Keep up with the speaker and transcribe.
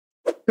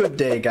Good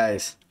day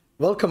guys,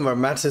 welcome where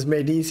Maths is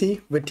made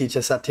easy with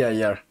teacher Satya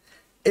here.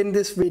 In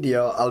this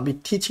video, I'll be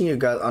teaching you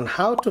guys on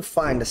how to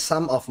find the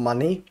sum of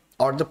money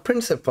or the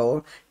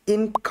principal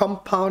in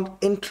compound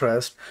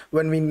interest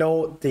when we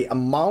know the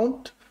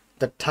amount,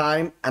 the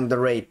time and the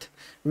rate.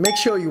 Make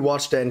sure you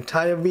watch the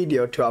entire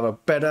video to have a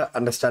better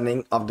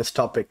understanding of this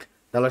topic.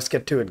 Now let's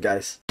get to it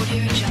guys.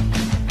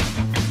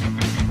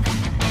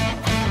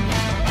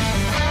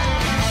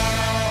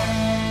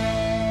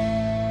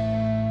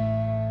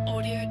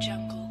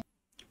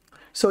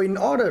 So in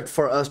order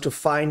for us to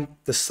find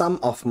the sum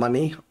of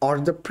money or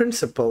the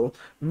principal,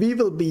 we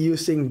will be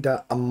using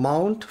the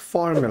amount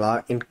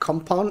formula in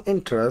compound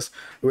interest,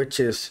 which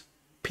is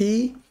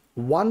P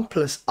 1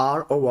 plus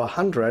R over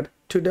 100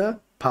 to the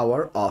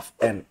power of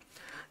n.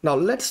 Now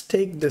let's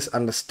take this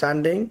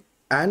understanding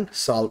and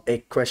solve a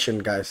question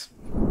guys.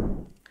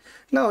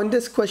 Now in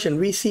this question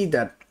we see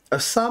that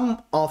a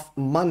sum of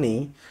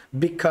money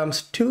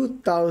becomes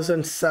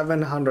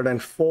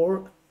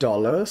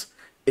 $2,704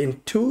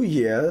 in 2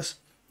 years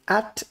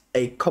at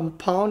a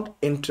compound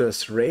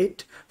interest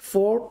rate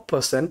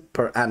 4%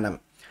 per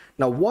annum.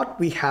 Now what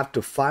we have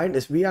to find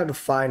is we have to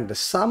find the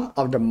sum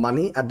of the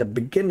money at the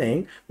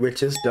beginning,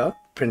 which is the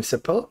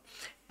principal,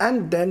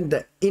 and then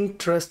the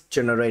interest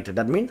generated.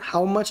 That means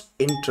how much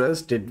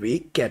interest did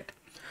we get.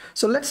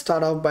 So let's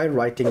start off by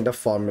writing the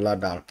formula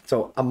down.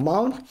 So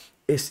amount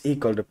is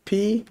equal to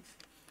P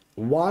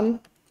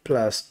 1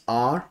 plus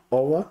R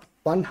over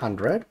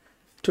 100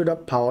 to the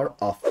power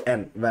of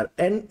n, where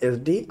n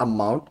is the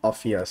amount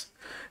of years.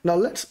 Now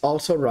let's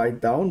also write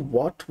down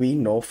what we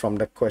know from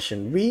the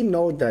question. We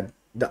know that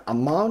the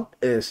amount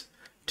is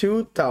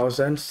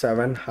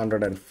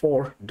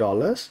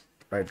 $2,704,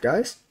 right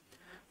guys?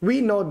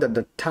 We know that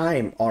the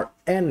time or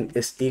n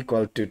is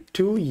equal to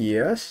 2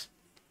 years,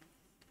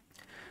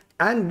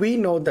 and we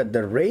know that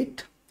the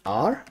rate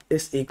R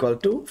is equal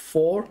to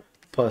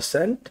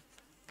 4%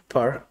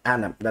 per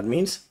annum, that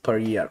means per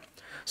year.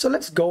 So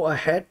let's go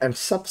ahead and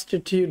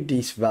substitute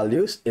these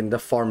values in the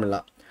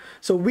formula.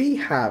 So we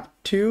have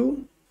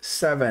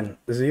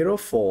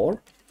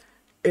 2,704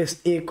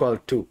 is equal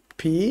to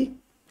P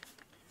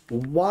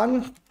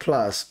 1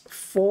 plus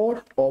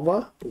 4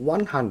 over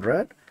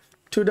 100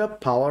 to the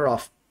power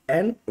of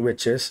n,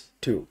 which is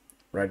 2,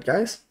 right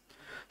guys?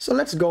 So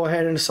let's go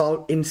ahead and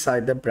solve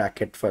inside the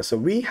bracket first. So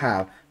we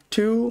have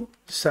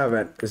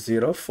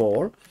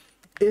 2,704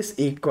 is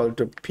equal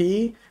to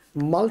P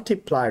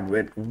multiplied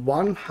with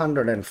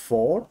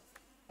 104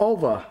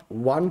 over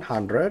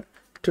 100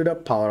 to the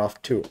power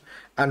of 2,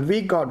 and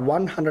we got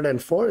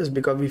 104 is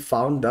because we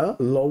found the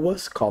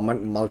lowest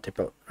common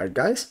multiple, right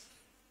guys?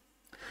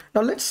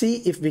 Now let's see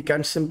if we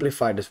can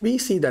simplify this. We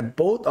see that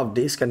both of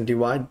these can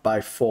divide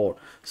by 4,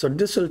 so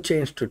this will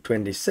change to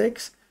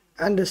 26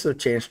 and this will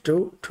change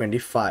to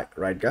 25,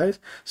 right guys?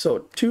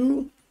 So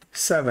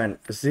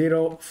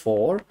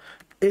 2,704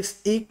 is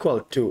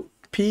equal to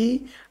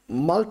P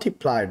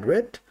multiplied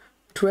with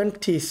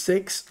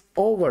 26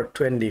 over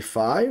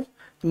 25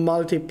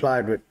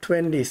 multiplied with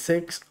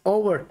 26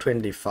 over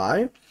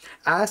 25,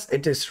 as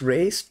it is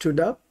raised to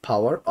the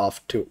power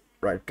of 2,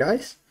 right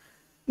guys?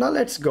 Now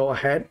let's go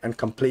ahead and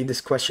complete this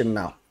question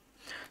now.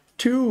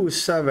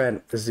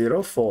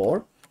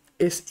 2,704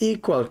 is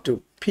equal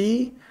to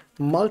P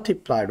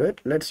multiplied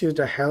with, let's use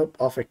the help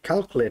of a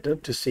calculator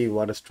to see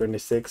what is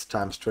 26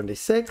 times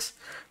 26,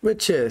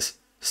 which is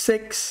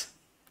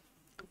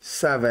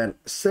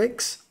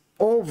 676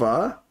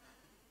 over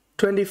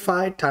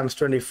 25 times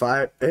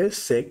 25 is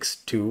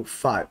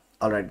 625.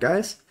 All right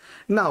guys,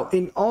 now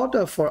in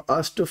order for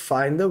us to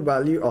find the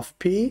value of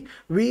P,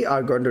 we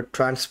are going to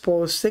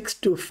transpose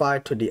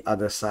 625 to the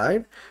other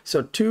side.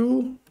 So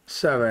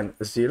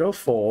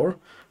 2,704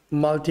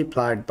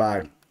 multiplied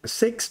by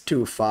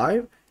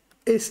 625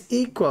 is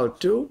equal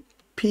to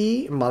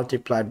P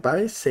multiplied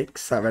by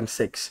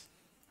 676,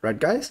 right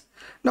guys?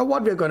 Now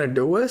what we're going to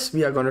do is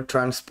we are going to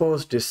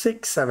transpose the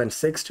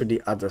 676 to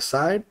the other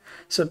side.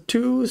 So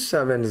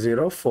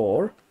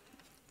 2,704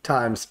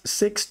 times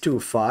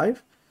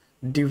 625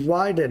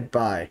 divided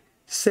by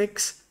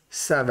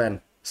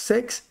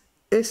 676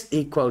 is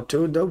equal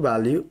to the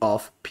value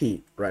of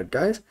P, right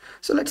guys?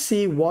 So let's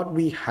see what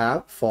we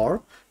have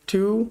for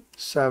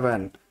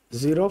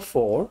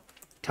 2,704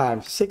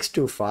 times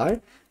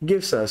 625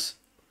 gives us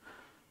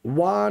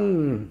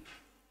 1,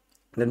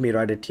 let me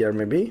write it here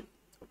maybe,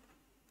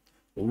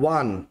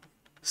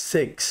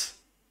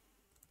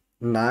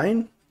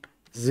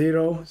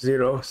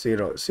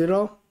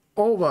 169,000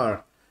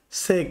 over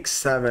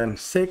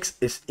 676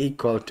 is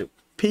equal to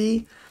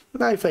P.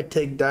 Now if I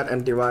take that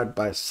and divide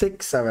by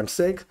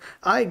 676,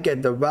 I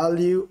get the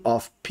value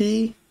of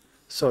P.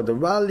 So the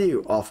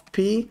value of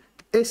P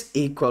is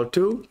equal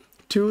to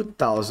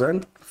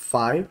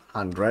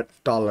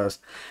 $2,500,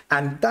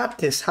 and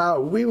that is how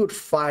we would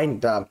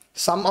find the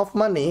sum of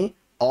money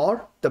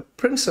or the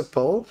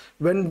principal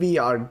when we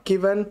are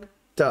given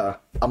the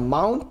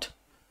amount,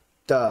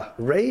 the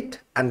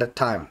rate and the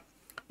time.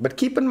 But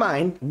keep in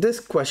mind, this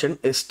question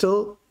is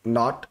still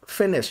not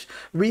finished.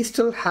 We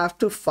still have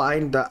to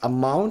find the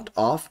amount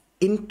of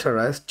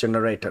interest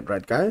generated,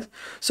 right guys?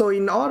 So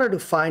in order to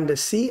find the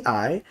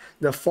CI,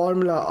 the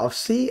formula of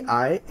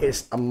CI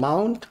is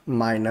amount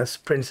minus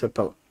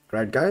principal,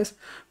 right guys?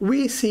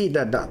 We see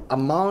that the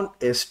amount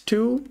is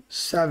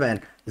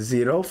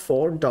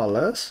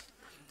 $2,704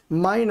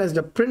 minus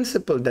the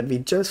principal that we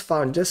just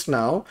found just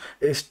now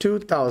is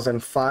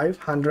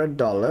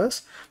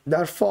 $2,500.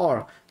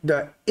 Therefore,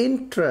 the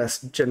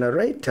interest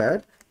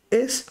generated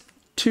is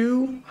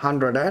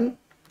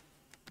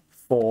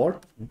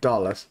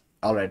 $204.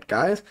 Alright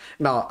guys,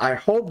 now I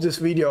hope this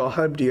video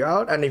helped you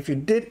out, and if you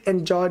did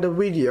enjoy the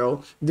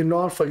video, do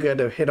not forget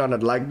to hit on the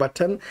like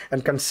button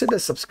and consider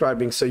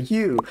subscribing so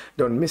you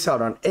don't miss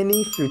out on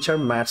any future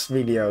maths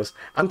videos.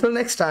 Until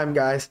next time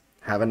guys,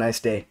 have a nice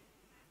day.